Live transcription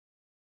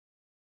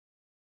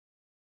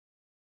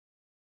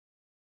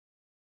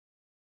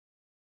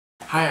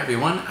Hi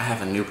everyone, I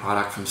have a new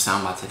product from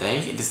SoundBot today.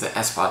 It is the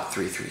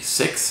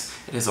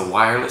SBot336. It is a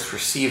wireless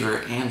receiver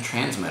and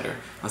transmitter.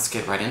 Let's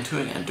get right into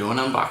it and do an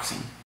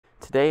unboxing.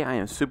 Today I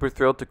am super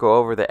thrilled to go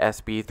over the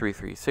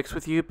SB336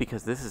 with you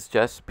because this is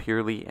just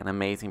purely an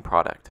amazing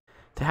product.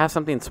 To have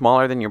something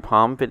smaller than your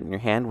palm fit in your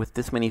hand with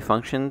this many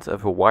functions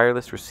of a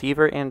wireless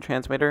receiver and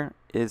transmitter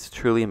is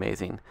truly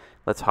amazing.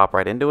 Let's hop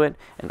right into it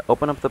and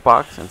open up the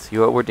box and see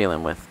what we're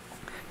dealing with.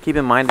 Keep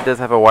in mind it does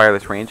have a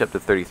wireless range up to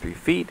 33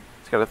 feet.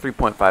 It's got a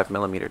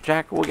 3.5mm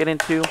jack we'll get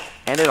into,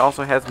 and it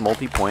also has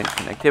multi-point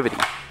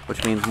connectivity,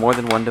 which means more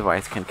than one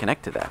device can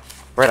connect to that.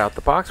 Right out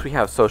the box we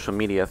have social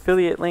media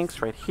affiliate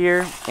links right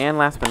here, and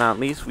last but not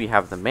least we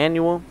have the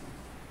manual.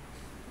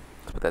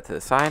 Let's put that to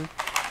the side.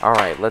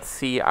 Alright, let's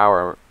see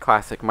our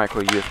classic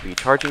micro USB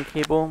charging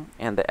cable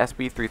and the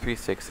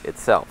SB336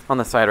 itself. On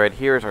the side right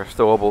here is our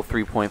stowable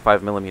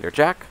 3.5mm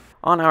jack.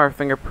 On our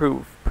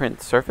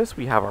fingerprint surface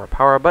we have our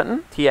power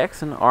button.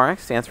 TX and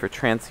RX stands for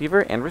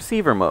transceiver and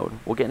receiver mode.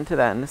 We'll get into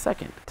that in a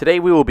second.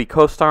 Today we will be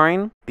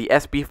co-starring the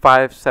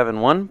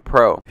SB571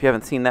 Pro. If you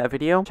haven't seen that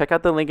video, check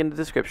out the link in the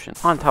description.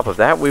 On top of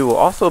that, we will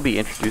also be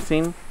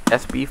introducing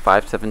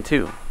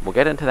SB572. We'll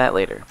get into that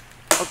later.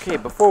 Okay,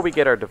 before we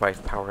get our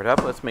device powered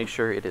up, let's make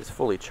sure it is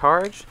fully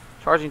charged.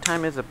 Charging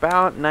time is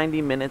about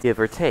 90 minutes, give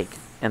or take,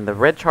 and the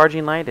red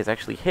charging light is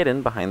actually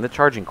hidden behind the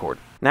charging cord.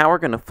 Now we're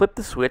going to flip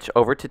the switch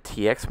over to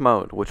TX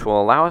mode, which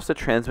will allow us to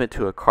transmit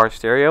to a car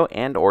stereo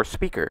and or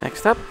speaker.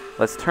 Next up,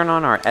 let's turn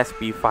on our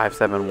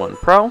SB571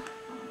 Pro.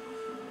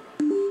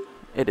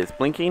 It is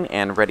blinking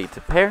and ready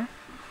to pair.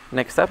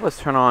 Next up, let's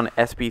turn on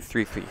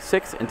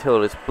SB336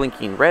 until it is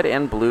blinking red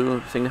and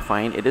blue,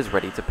 signifying it is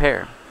ready to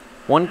pair.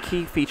 One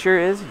key feature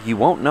is you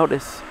won't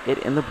notice it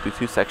in the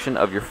Bluetooth section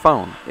of your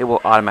phone. It will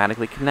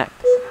automatically connect.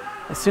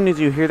 As soon as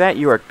you hear that,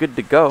 you are good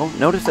to go.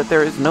 Notice that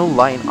there is no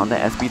light on the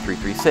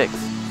SB336.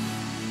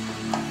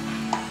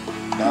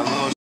 That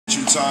little shit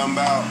you talking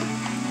about,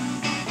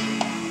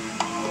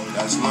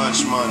 that's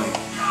lunch money.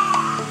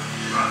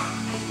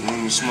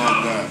 You can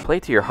smoke that. Play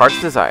to your heart's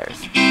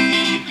desires.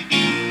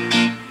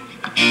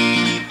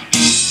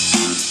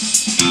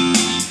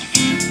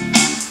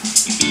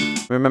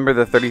 Remember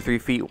the 33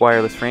 feet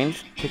wireless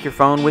range? Take your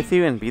phone with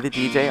you and be the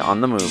DJ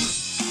on the move.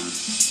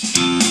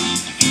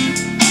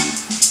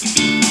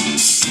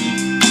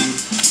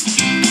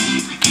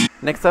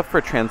 Next up, for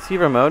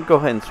transceiver mode, go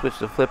ahead and switch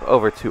the flip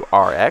over to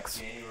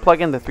RX.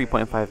 Plug in the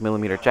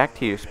 3.5mm jack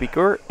to your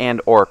speaker and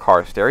or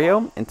car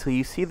stereo until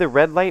you see the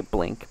red light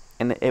blink,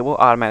 and it will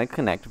automatically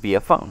connect via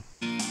phone.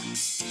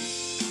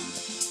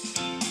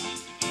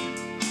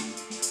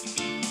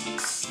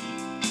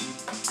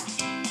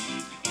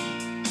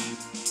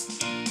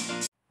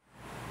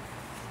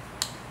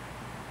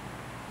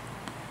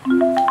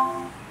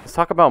 Let's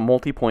talk about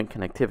multi-point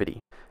connectivity.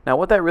 Now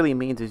what that really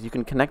means is you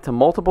can connect to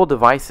multiple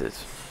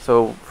devices.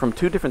 So from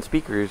two different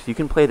speakers you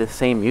can play the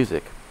same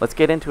music. Let's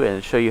get into it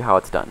and show you how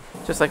it's done.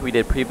 Just like we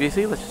did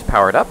previously, let's just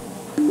power it up.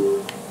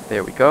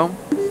 There we go.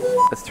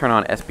 Let's turn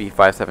on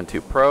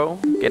SB572 Pro,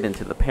 get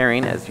into the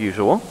pairing as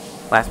usual.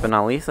 Last but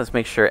not least, let's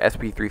make sure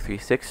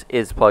SB336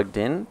 is plugged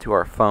in to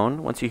our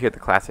phone. Once you hear the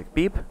classic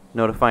beep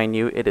notifying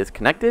you it is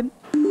connected,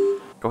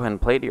 go ahead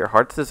and play to your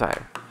heart's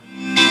desire.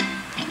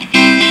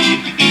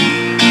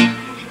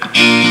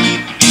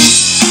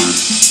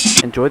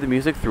 Enjoy the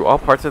music through all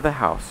parts of the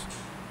house.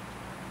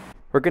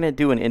 We're going to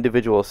do an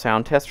individual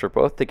sound test for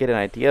both to get an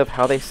idea of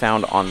how they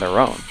sound on their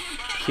own.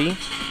 See?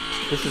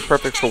 This is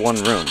perfect for one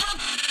room.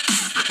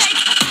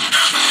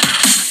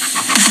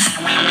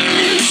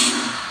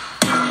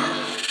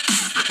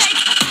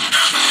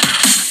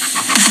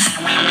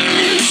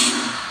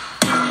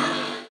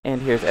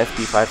 And here's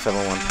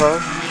SB571 Pro.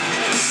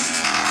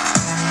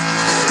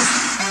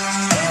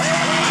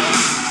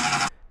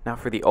 Now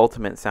for the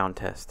ultimate sound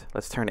test.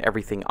 Let's turn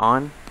everything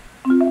on.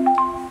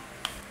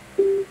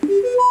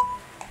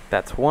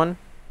 That's one.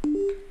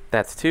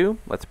 That's two.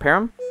 Let's pair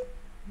them.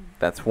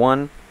 That's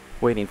one.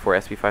 Waiting for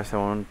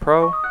SB571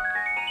 Pro.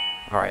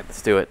 Alright,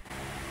 let's do it.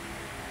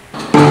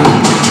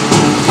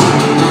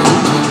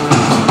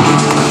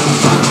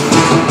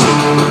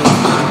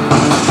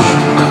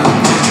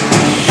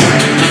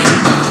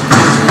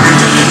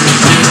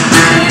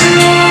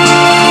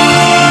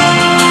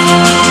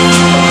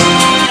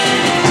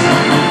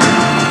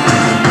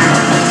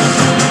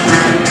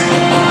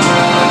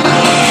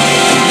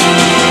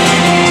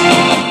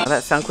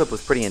 That sound clip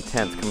was pretty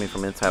intense coming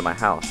from inside my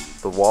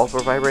house. The walls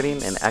were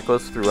vibrating and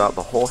echoes throughout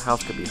the whole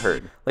house could be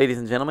heard. Ladies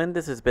and gentlemen,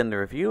 this has been the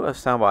review of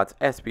SoundBot's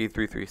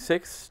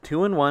SB336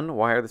 2-in-1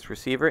 wireless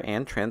receiver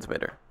and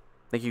transmitter.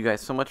 Thank you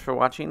guys so much for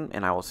watching,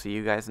 and I will see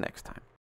you guys next time.